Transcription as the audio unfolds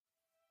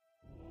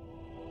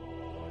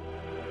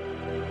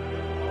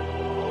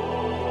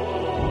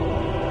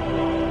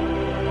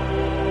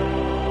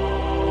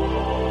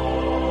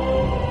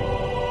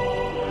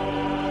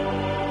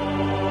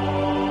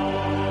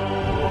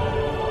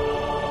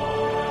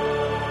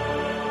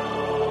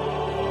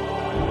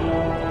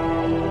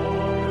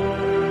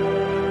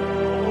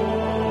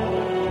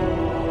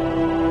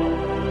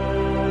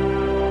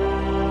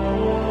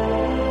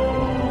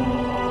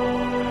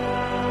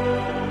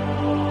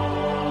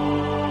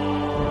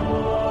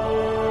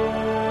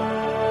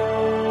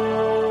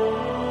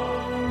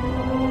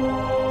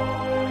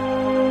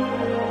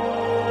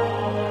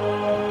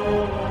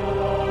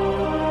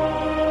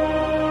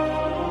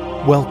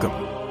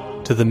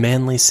Welcome to the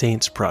Manly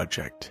Saints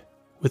Project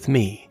with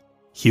me,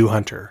 Hugh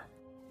Hunter.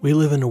 We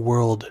live in a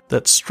world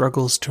that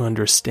struggles to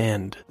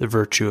understand the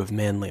virtue of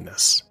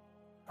manliness.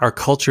 Our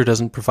culture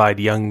doesn't provide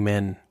young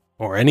men,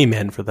 or any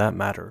men for that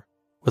matter,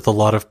 with a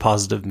lot of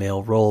positive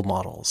male role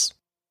models.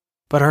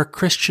 But our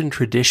Christian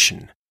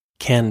tradition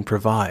can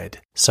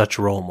provide such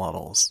role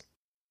models.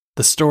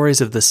 The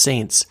stories of the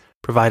saints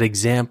provide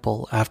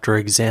example after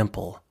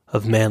example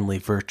of manly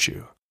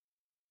virtue.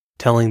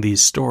 Telling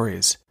these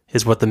stories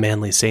is what the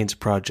Manly Saints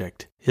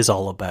Project is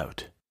all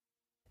about.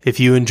 If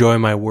you enjoy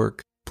my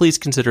work, please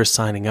consider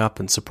signing up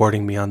and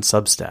supporting me on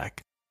Substack,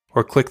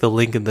 or click the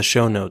link in the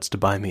show notes to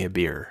buy me a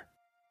beer.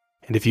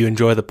 And if you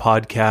enjoy the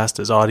podcast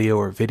as audio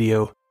or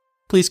video,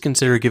 please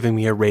consider giving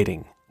me a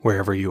rating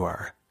wherever you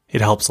are.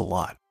 It helps a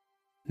lot.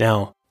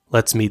 Now,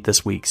 let's meet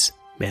this week's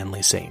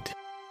Manly Saint.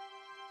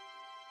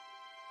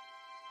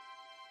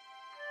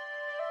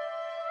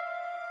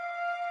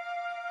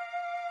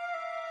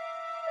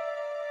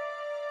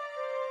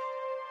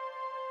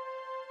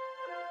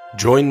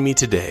 Join me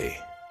today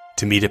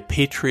to meet a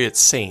patriot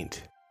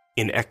saint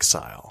in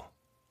exile.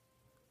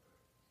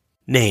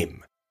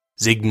 Name: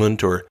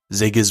 Zygmunt or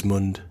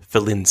Zygmunt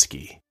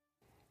Feliński.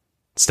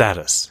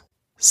 Status: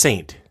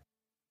 saint.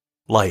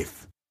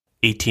 Life: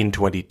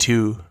 1822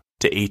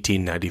 to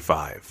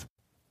 1895.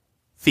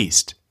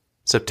 Feast: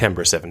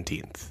 September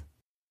 17th.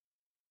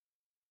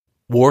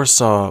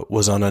 Warsaw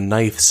was on a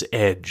knife's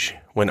edge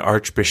when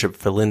Archbishop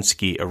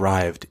Feliński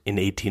arrived in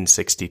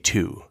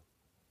 1862.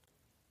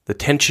 The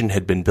tension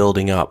had been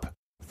building up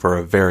for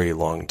a very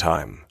long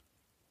time.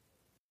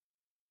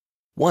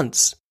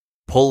 Once,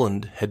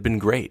 Poland had been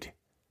great.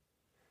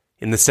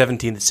 In the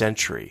 17th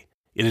century,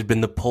 it had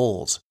been the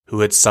Poles who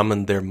had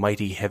summoned their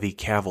mighty heavy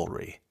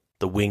cavalry,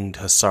 the winged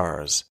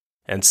hussars,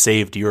 and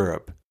saved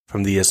Europe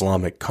from the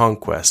Islamic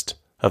conquest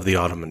of the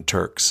Ottoman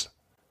Turks.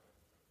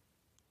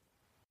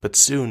 But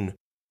soon,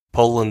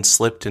 Poland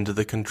slipped into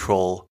the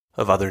control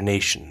of other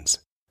nations,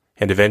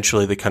 and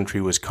eventually the country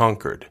was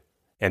conquered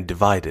and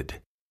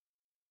divided.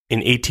 In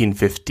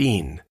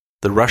 1815,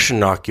 the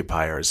Russian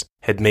occupiers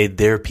had made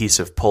their piece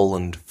of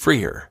Poland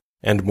freer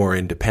and more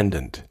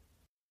independent.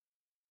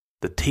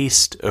 The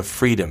taste of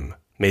freedom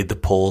made the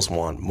Poles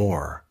want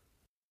more.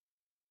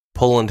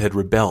 Poland had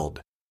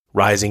rebelled,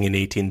 rising in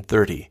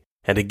 1830,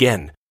 and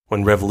again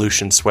when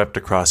revolution swept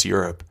across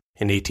Europe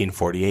in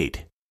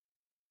 1848.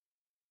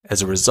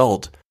 As a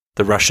result,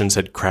 the Russians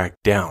had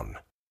cracked down,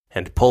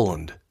 and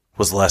Poland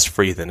was less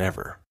free than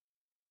ever.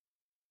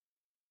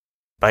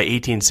 By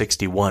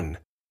 1861,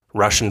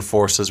 Russian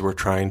forces were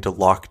trying to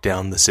lock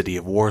down the city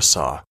of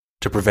Warsaw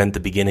to prevent the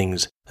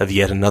beginnings of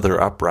yet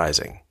another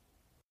uprising.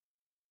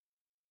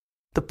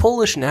 The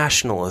Polish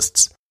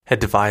nationalists had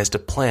devised a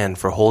plan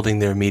for holding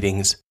their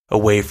meetings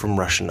away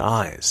from Russian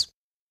eyes.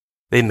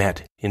 They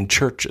met in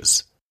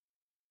churches.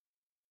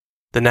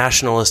 The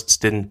nationalists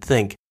didn't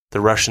think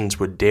the Russians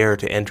would dare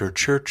to enter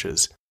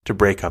churches to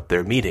break up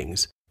their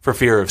meetings for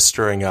fear of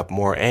stirring up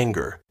more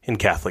anger in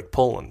Catholic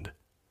Poland.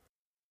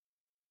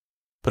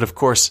 But of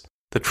course,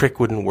 the trick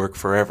wouldn't work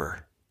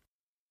forever.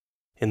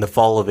 In the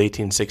fall of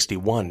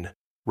 1861,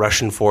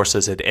 Russian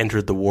forces had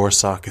entered the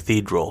Warsaw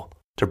Cathedral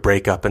to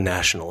break up a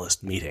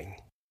nationalist meeting.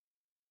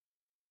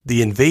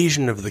 The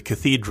invasion of the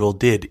cathedral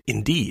did,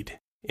 indeed,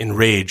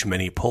 enrage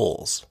many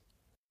Poles.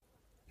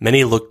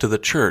 Many looked to the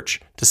church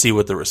to see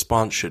what the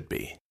response should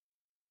be.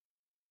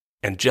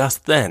 And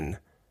just then,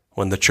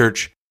 when the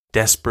church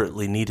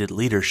desperately needed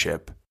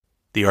leadership,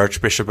 the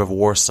Archbishop of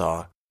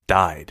Warsaw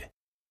died.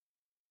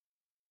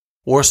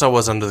 Warsaw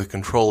was under the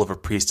control of a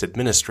priest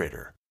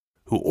administrator,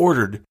 who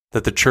ordered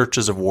that the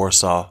churches of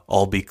Warsaw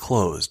all be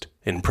closed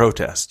in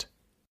protest.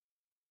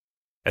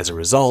 As a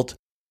result,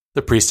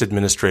 the priest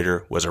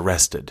administrator was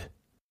arrested.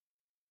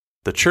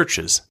 The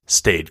churches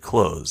stayed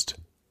closed.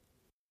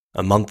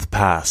 A month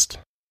passed,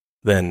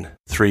 then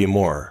 3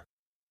 more.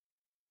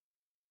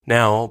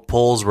 Now,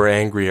 Poles were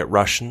angry at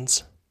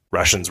Russians,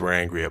 Russians were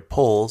angry at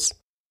Poles,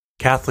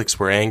 Catholics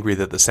were angry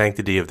that the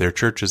sanctity of their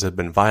churches had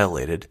been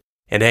violated,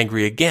 and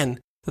angry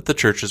again that the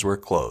churches were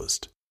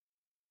closed.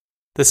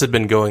 This had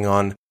been going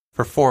on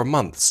for 4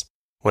 months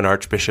when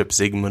Archbishop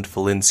Zygmunt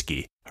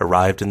Feliński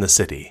arrived in the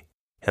city,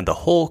 and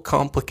the whole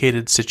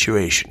complicated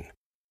situation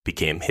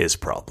became his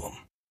problem.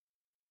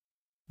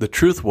 The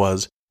truth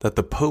was that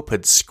the Pope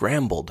had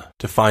scrambled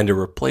to find a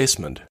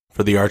replacement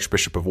for the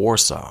Archbishop of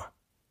Warsaw.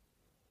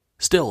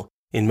 Still,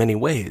 in many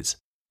ways,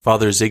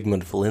 Father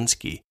Zygmunt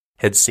Feliński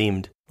had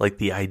seemed like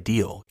the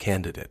ideal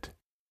candidate.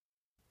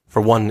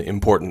 For one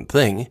important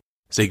thing,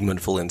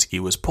 Zygmunt Feliński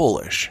was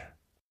Polish.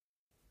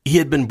 He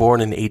had been born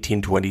in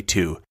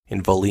 1822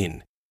 in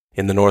Volyn,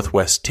 in the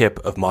northwest tip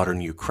of modern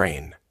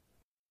Ukraine.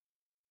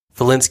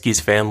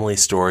 Feliński's family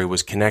story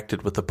was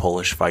connected with the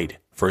Polish fight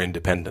for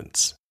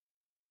independence.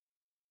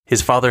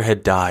 His father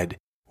had died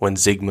when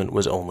Zygmunt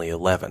was only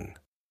 11.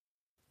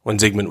 When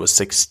Zygmunt was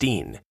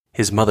 16,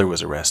 his mother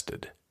was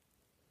arrested.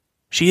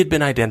 She had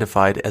been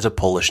identified as a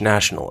Polish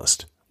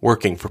nationalist,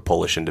 working for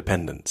Polish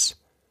independence.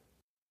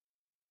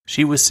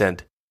 She was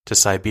sent to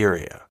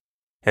Siberia,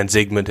 and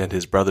Zygmunt and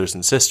his brothers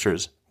and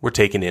sisters were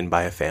taken in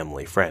by a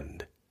family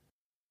friend.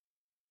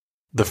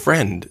 The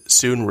friend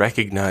soon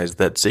recognized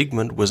that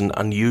Zygmunt was an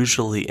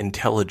unusually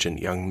intelligent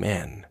young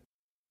man,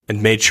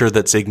 and made sure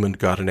that Zygmunt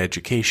got an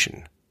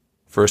education,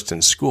 first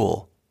in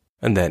school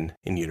and then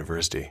in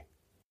university.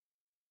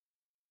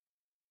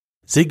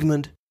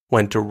 Zygmunt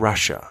went to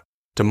Russia,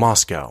 to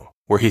Moscow,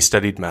 where he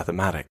studied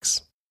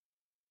mathematics.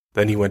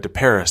 Then he went to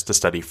Paris to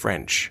study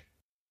French.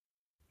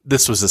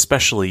 This was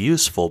especially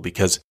useful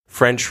because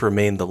French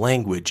remained the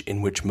language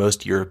in which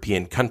most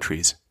European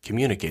countries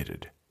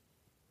communicated.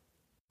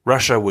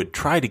 Russia would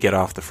try to get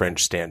off the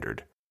French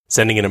standard,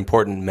 sending an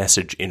important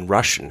message in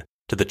Russian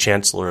to the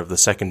Chancellor of the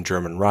Second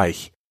German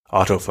Reich,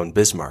 Otto von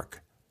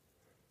Bismarck.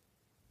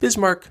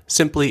 Bismarck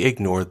simply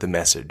ignored the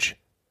message,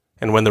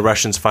 and when the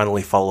Russians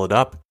finally followed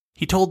up,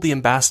 he told the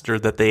ambassador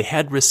that they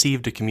had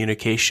received a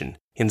communication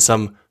in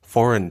some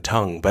foreign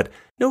tongue, but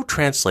no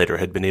translator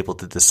had been able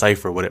to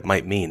decipher what it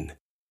might mean.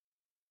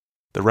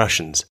 The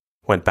Russians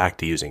went back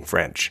to using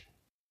French.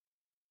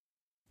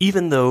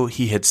 Even though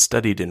he had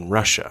studied in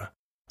Russia,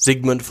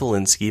 Zygmunt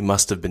Feliński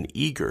must have been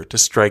eager to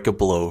strike a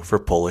blow for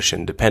Polish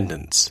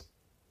independence.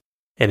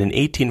 And in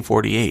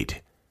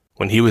 1848,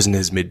 when he was in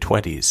his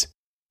mid-20s,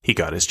 he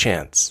got his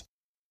chance.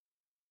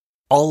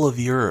 All of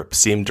Europe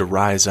seemed to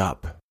rise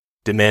up,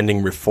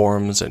 demanding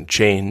reforms and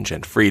change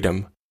and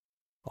freedom,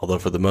 although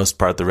for the most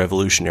part the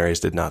revolutionaries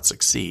did not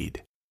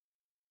succeed.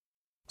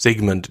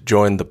 Zygmunt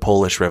joined the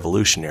Polish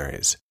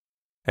revolutionaries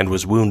and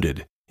was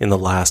wounded in the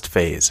last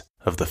phase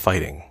of the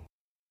fighting.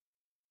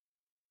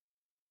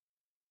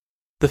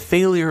 The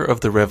failure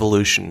of the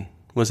revolution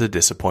was a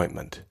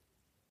disappointment.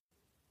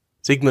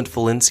 Zygmunt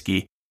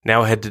Feliński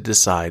now had to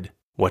decide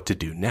what to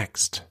do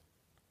next.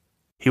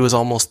 He was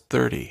almost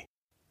 30.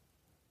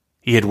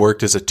 He had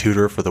worked as a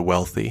tutor for the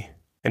wealthy,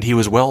 and he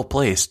was well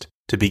placed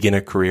to begin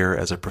a career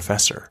as a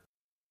professor.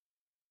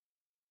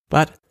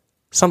 But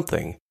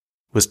something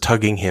was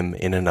tugging him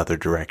in another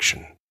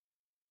direction.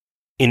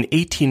 In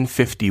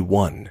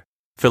 1851,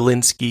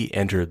 Feliński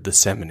entered the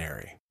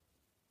seminary.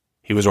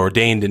 He was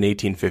ordained in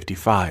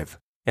 1855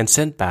 and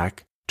sent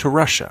back to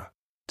Russia,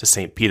 to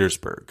St.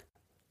 Petersburg.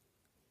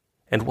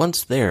 And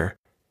once there,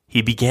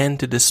 he began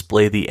to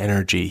display the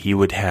energy he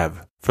would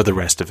have for the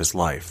rest of his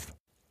life.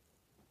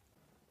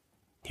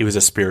 He was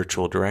a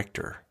spiritual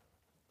director.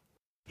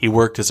 He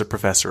worked as a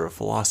professor of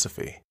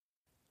philosophy.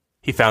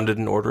 He founded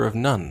an order of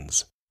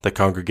nuns, the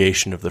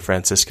Congregation of the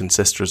Franciscan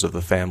Sisters of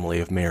the Family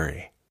of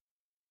Mary.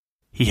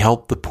 He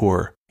helped the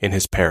poor in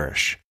his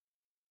parish.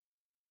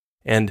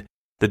 And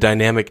the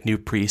dynamic new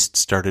priest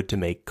started to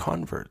make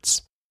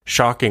converts,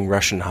 shocking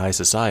Russian high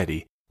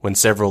society when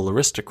several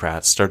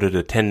aristocrats started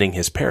attending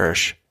his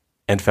parish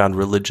and found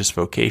religious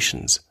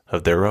vocations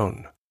of their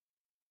own.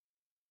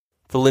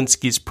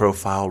 Feliński's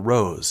profile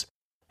rose,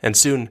 and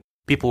soon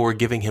people were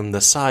giving him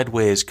the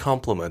sideways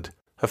compliment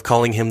of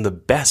calling him the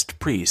best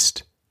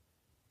priest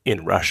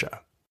in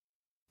Russia.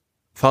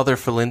 Father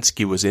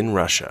Feliński was in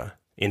Russia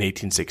in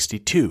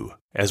 1862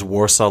 as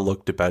Warsaw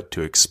looked about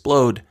to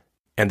explode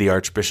and the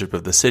Archbishop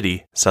of the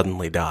city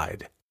suddenly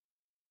died.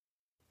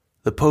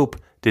 The Pope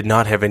did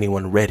not have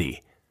anyone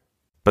ready,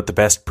 but the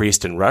best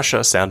priest in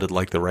Russia sounded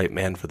like the right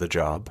man for the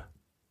job.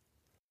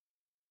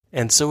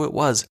 And so it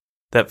was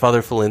that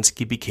Father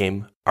Feliński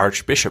became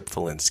Archbishop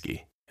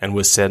Feliński and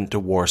was sent to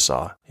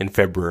Warsaw in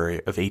February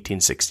of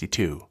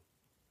 1862.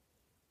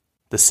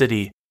 The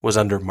city was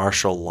under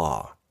martial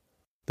law.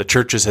 The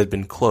churches had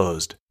been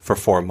closed for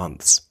 4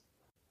 months.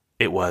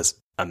 It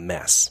was a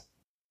mess.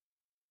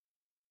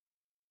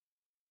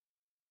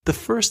 The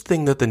first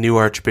thing that the new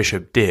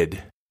archbishop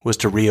did was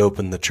to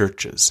reopen the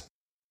churches.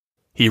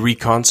 He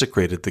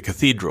reconsecrated the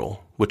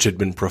cathedral, which had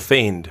been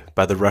profaned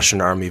by the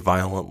Russian army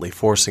violently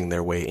forcing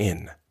their way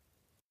in.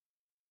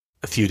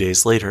 A few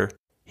days later,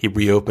 he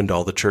reopened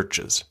all the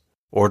churches,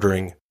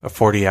 ordering a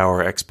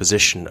 40-hour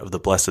exposition of the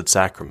Blessed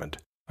Sacrament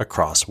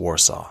across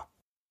Warsaw.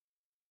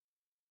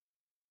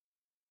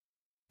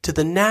 To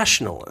the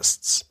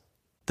nationalists,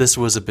 this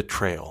was a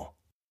betrayal.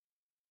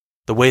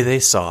 The way they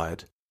saw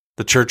it,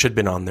 the church had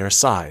been on their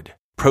side,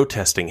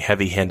 protesting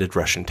heavy-handed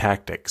Russian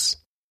tactics.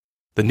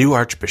 The new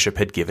archbishop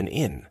had given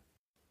in.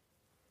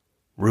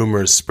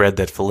 Rumors spread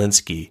that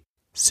Feliński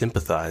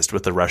sympathized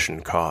with the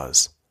Russian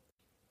cause.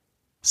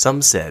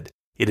 Some said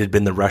it had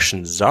been the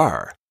Russian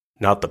Tsar,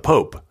 not the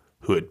Pope,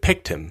 who had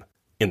picked him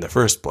in the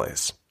first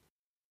place.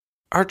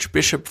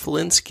 Archbishop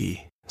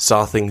Feliński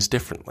saw things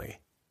differently.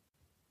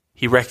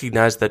 He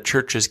recognized that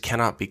churches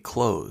cannot be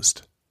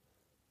closed.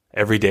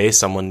 Every day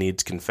someone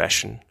needs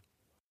confession.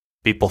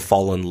 People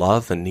fall in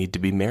love and need to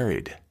be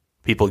married.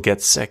 People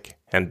get sick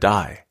and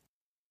die.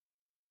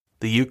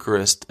 The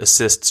Eucharist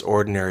assists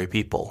ordinary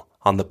people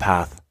on the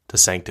path to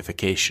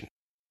sanctification.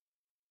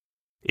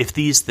 If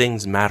these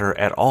things matter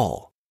at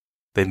all,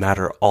 they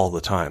matter all the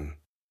time.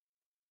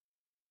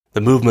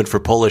 The movement for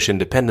Polish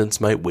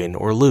independence might win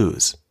or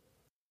lose.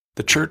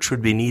 The church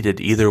would be needed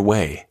either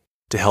way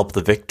to help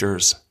the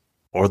victors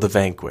or the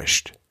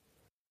vanquished.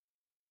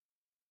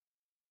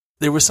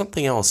 There was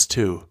something else,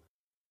 too.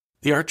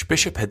 The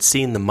Archbishop had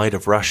seen the might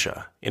of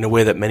Russia in a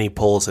way that many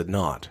Poles had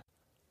not.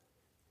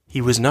 He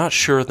was not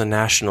sure the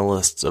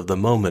nationalists of the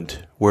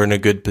moment were in a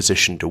good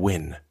position to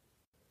win.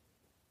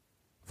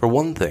 For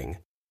one thing,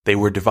 they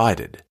were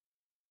divided.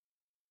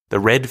 The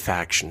Red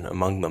faction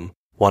among them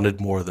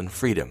wanted more than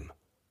freedom.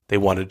 They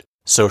wanted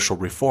social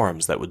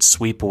reforms that would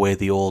sweep away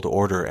the old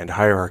order and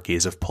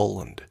hierarchies of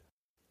Poland.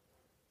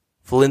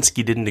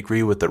 Feliński didn't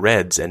agree with the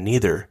Reds, and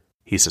neither,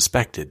 he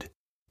suspected,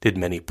 did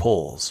many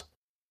Poles.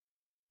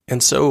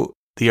 And so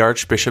the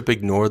Archbishop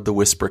ignored the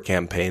whisper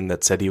campaign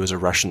that said he was a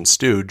Russian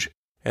stooge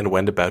and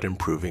went about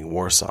improving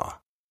Warsaw.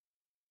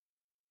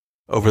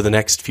 Over the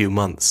next few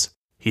months,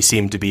 he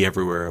seemed to be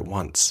everywhere at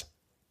once.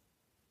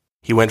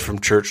 He went from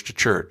church to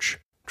church,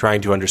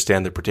 trying to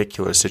understand the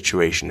particular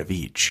situation of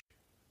each.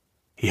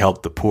 He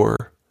helped the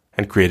poor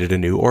and created a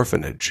new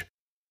orphanage.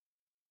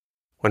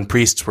 When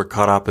priests were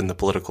caught up in the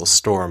political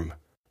storm,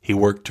 he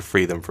worked to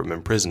free them from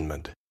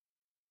imprisonment.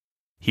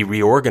 He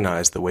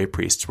reorganized the way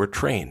priests were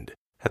trained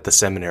at the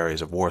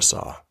seminaries of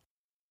Warsaw.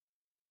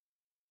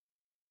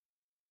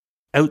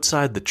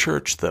 Outside the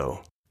church,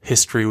 though,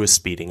 history was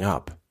speeding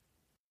up.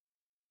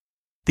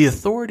 The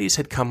authorities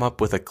had come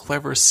up with a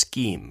clever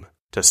scheme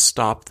to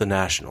stop the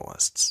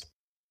nationalists.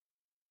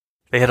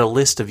 They had a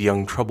list of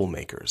young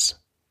troublemakers.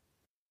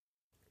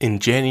 In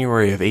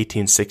January of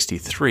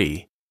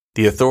 1863,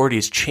 the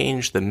authorities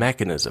changed the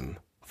mechanism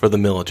for the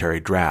military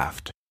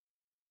draft.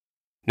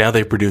 Now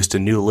they produced a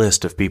new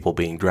list of people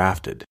being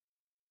drafted.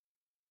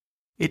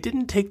 It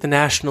didn't take the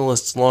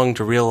nationalists long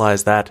to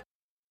realize that,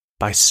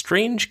 by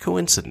strange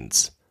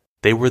coincidence,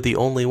 they were the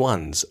only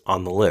ones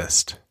on the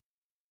list.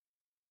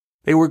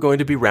 They were going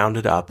to be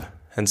rounded up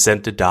and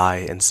sent to die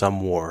in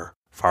some war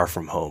far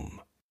from home.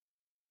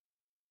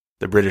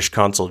 The British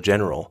Consul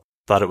General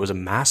thought it was a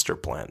master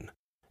plan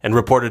and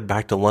reported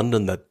back to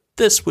London that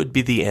this would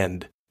be the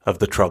end of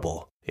the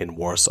trouble in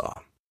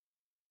Warsaw.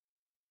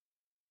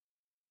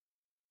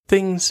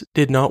 Things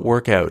did not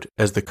work out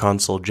as the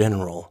Consul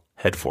General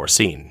had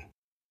foreseen.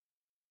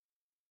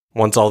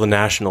 Once all the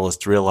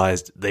nationalists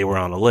realized they were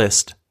on a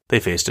list, they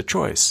faced a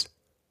choice.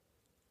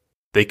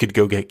 They could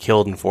go get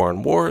killed in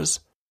foreign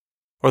wars,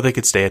 or they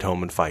could stay at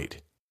home and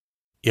fight.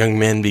 Young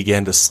men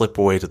began to slip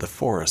away to the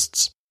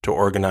forests to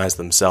organize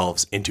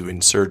themselves into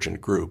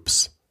insurgent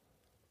groups.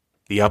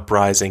 The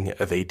uprising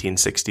of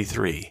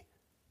 1863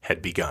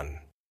 had begun.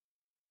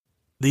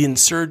 The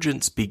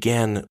insurgents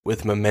began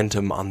with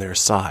momentum on their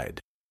side,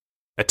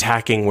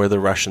 attacking where the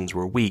Russians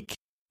were weak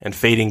and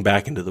fading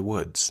back into the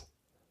woods.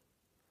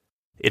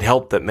 It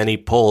helped that many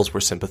Poles were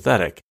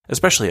sympathetic,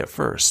 especially at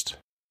first.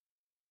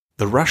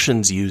 The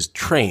Russians used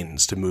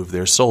trains to move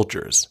their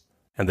soldiers,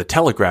 and the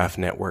telegraph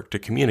network to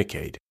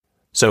communicate,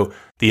 so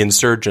the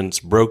insurgents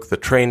broke the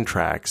train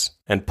tracks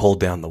and pulled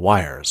down the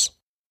wires.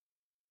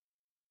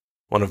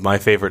 One of my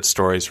favorite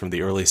stories from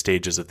the early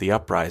stages of the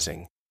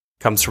uprising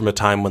comes from a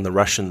time when the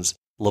Russians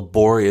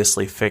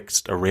laboriously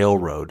fixed a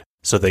railroad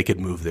so they could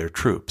move their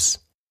troops.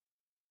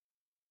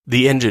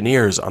 The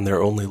engineers on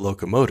their only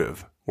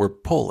locomotive were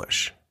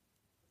Polish.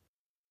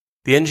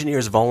 The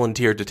engineers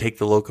volunteered to take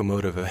the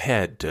locomotive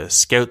ahead to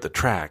scout the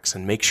tracks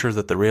and make sure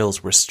that the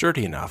rails were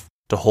sturdy enough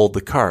to hold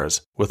the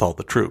cars with all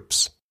the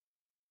troops.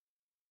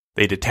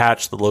 They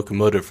detached the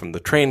locomotive from the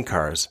train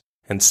cars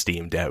and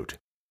steamed out.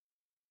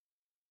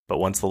 But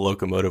once the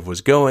locomotive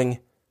was going,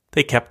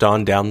 they kept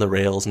on down the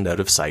rails and out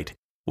of sight,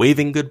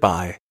 waving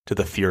goodbye to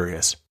the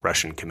furious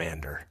Russian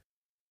commander.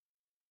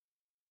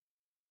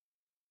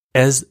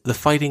 As the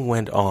fighting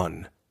went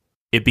on,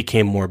 it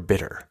became more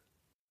bitter.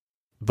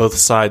 Both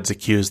sides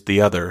accused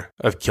the other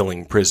of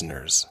killing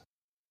prisoners.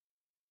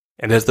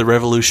 And as the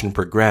revolution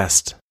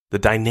progressed, the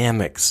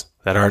dynamics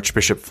that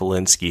Archbishop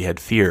Feliński had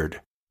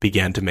feared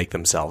began to make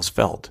themselves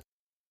felt.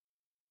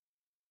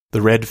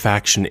 The Red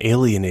faction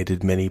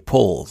alienated many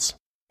Poles,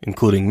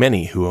 including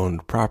many who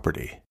owned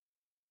property.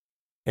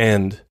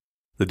 And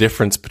the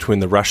difference between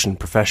the Russian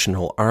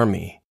professional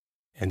army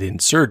and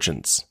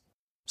insurgents,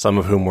 some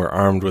of whom were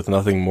armed with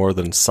nothing more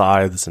than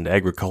scythes and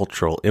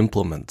agricultural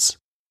implements,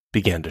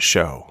 began to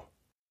show.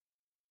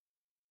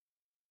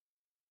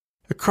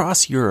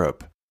 Across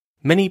Europe,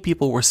 many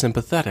people were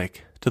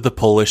sympathetic to the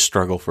Polish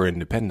struggle for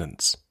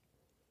independence.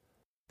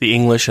 The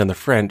English and the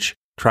French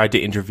tried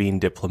to intervene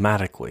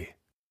diplomatically,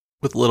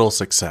 with little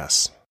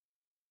success.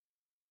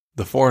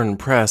 The foreign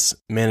press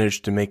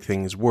managed to make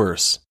things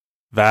worse,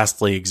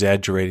 vastly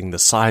exaggerating the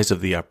size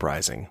of the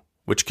uprising,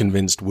 which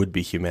convinced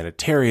would-be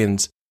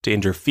humanitarians to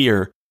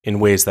interfere in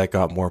ways that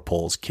got more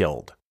Poles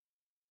killed.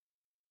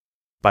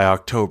 By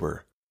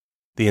October,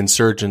 the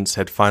insurgents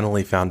had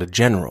finally found a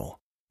general,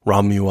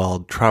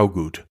 Romuald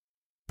Traugott,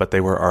 but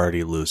they were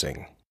already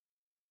losing.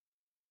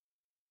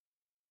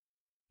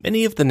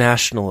 Many of the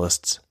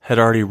nationalists had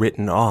already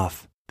written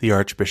off the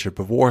Archbishop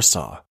of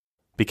Warsaw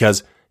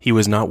because he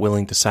was not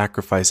willing to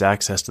sacrifice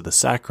access to the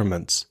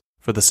sacraments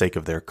for the sake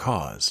of their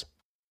cause.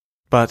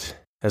 But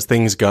as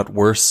things got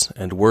worse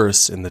and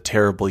worse in the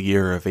terrible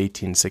year of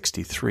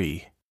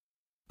 1863,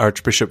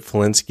 Archbishop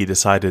Feliński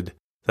decided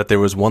that there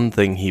was one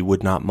thing he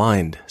would not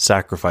mind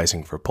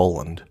sacrificing for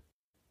Poland,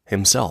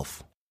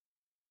 himself.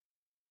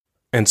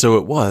 And so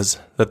it was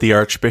that the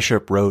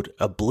Archbishop wrote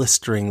a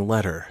blistering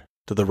letter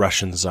to the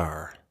Russian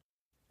Tsar.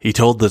 He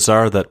told the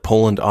Tsar that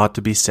Poland ought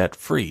to be set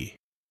free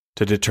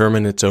to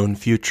determine its own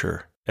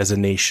future as a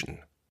nation.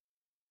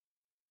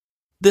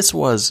 This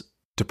was,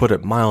 to put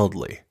it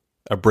mildly,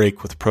 a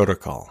break with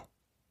protocol.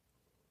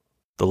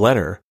 The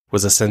letter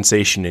was a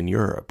sensation in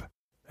Europe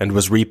and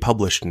was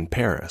republished in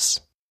Paris.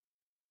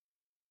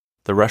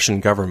 The Russian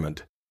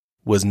government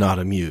was not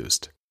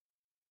amused.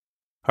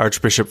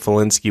 Archbishop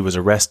Feliński was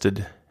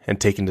arrested and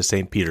taken to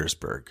St.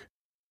 Petersburg.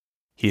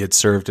 He had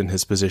served in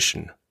his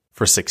position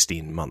for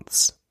 16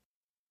 months.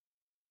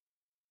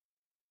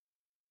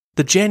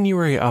 The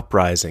January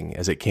uprising,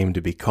 as it came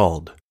to be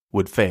called,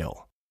 would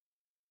fail.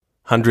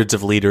 Hundreds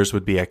of leaders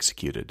would be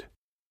executed.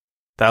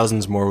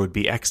 Thousands more would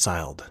be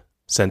exiled,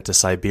 sent to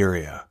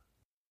Siberia.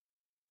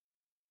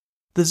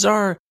 The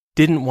Tsar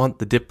didn't want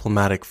the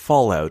diplomatic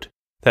fallout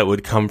that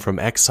would come from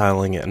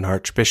exiling an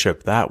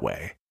archbishop that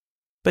way,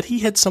 but he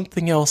had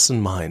something else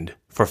in mind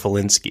for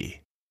Feliński.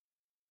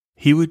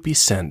 He would be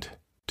sent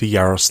to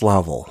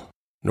Yaroslavl,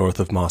 north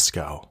of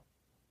Moscow.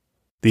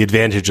 The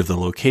advantage of the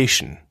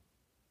location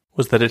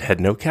was that it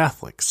had no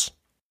Catholics.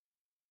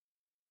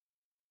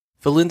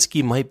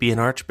 Feliński might be an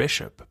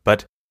archbishop,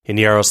 but in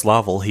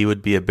Yaroslavl he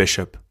would be a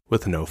bishop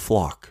with no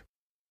flock.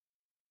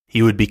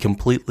 He would be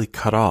completely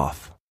cut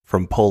off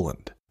from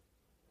Poland.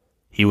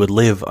 He would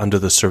live under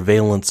the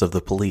surveillance of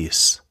the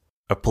police,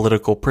 a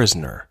political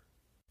prisoner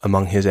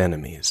among his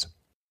enemies.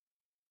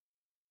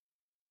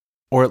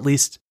 Or at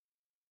least,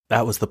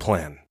 that was the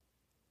plan.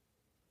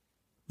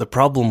 The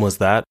problem was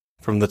that,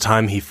 from the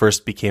time he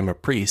first became a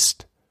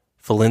priest,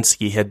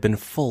 Feliński had been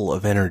full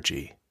of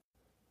energy.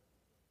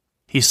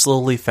 He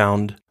slowly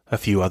found a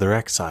few other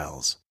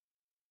exiles.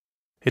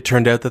 It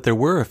turned out that there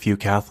were a few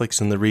Catholics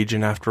in the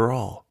region after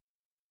all.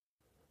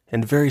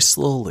 And very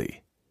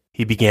slowly,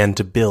 he began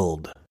to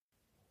build.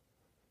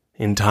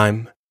 In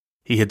time,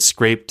 he had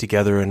scraped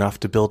together enough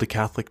to build a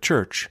Catholic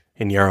church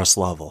in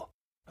Yaroslavl,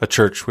 a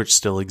church which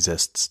still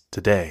exists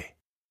today.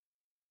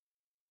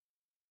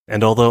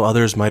 And although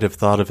others might have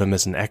thought of him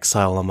as an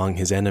exile among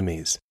his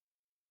enemies,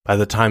 by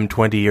the time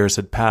 20 years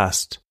had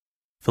passed,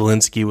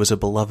 Feliński was a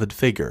beloved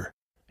figure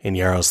in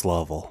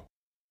Yaroslavl.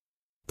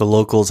 The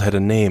locals had a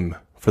name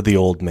for the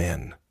old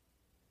man,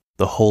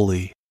 the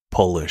Holy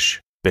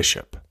Polish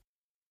Bishop.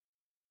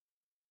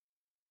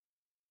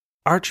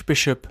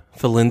 Archbishop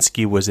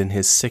Feliński was in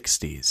his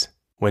 60s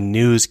when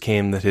news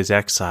came that his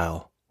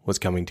exile was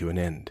coming to an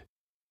end.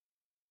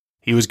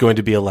 He was going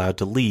to be allowed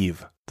to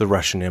leave the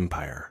Russian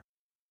Empire.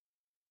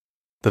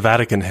 The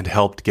Vatican had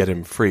helped get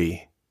him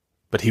free,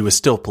 but he was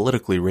still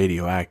politically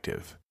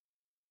radioactive.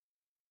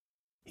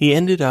 He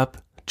ended up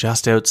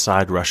just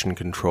outside Russian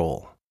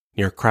control,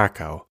 near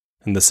Krakow,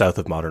 in the south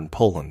of modern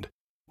Poland,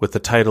 with the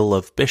title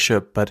of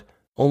bishop but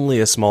only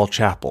a small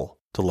chapel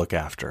to look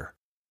after.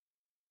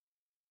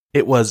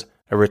 It was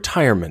a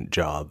retirement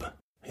job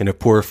in a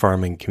poor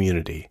farming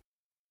community.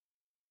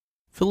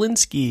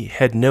 Feliński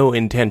had no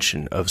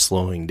intention of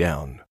slowing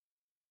down.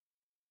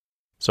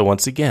 So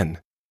once again,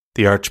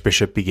 the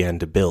archbishop began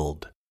to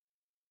build.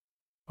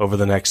 Over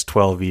the next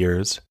 12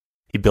 years,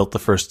 he built the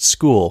first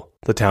school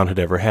the town had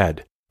ever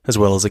had, as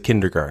well as a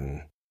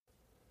kindergarten.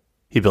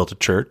 He built a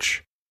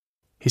church.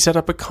 He set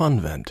up a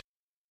convent.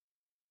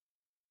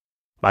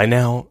 By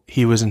now,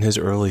 he was in his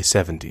early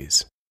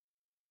 70s,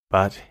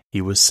 but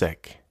he was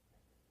sick.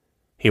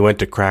 He went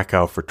to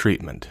Krakow for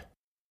treatment.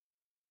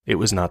 It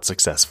was not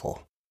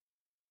successful.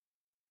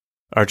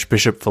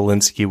 Archbishop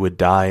Feliński would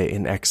die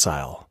in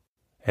exile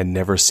and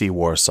never see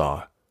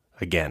Warsaw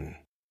again.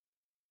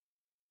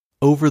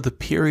 Over the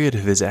period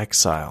of his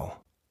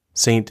exile,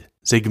 Saint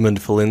Zygmunt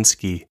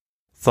Feliński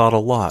thought a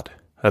lot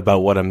about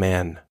what a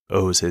man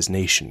owes his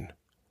nation.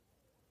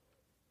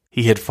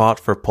 He had fought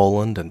for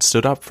Poland and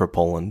stood up for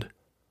Poland,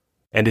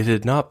 and it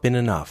had not been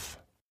enough.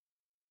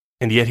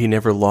 And yet he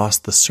never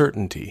lost the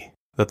certainty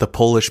that the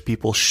Polish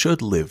people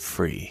should live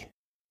free,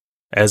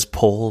 as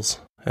Poles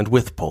and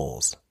with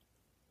Poles.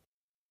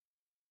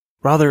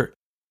 Rather,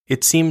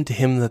 it seemed to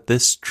him that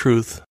this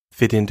truth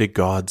fit into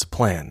God's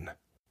plan,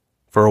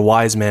 for a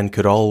wise man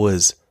could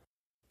always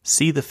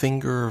see the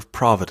finger of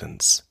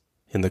providence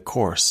in the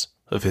course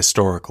of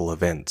historical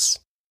events.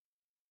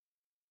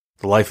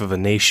 The life of a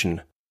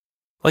nation,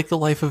 like the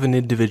life of an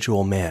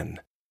individual man,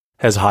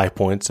 has high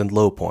points and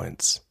low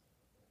points.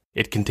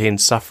 It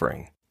contains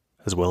suffering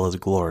as well as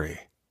glory.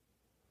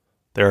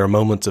 There are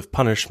moments of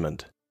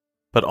punishment,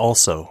 but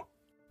also,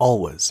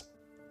 always,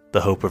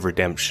 the hope of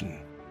redemption.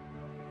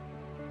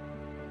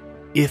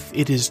 If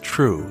it is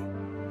true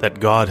that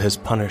God has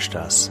punished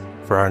us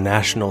for our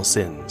national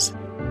sins,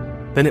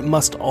 then it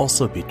must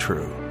also be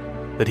true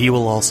that He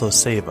will also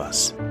save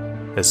us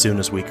as soon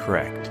as we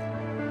correct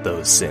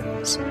those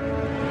sins.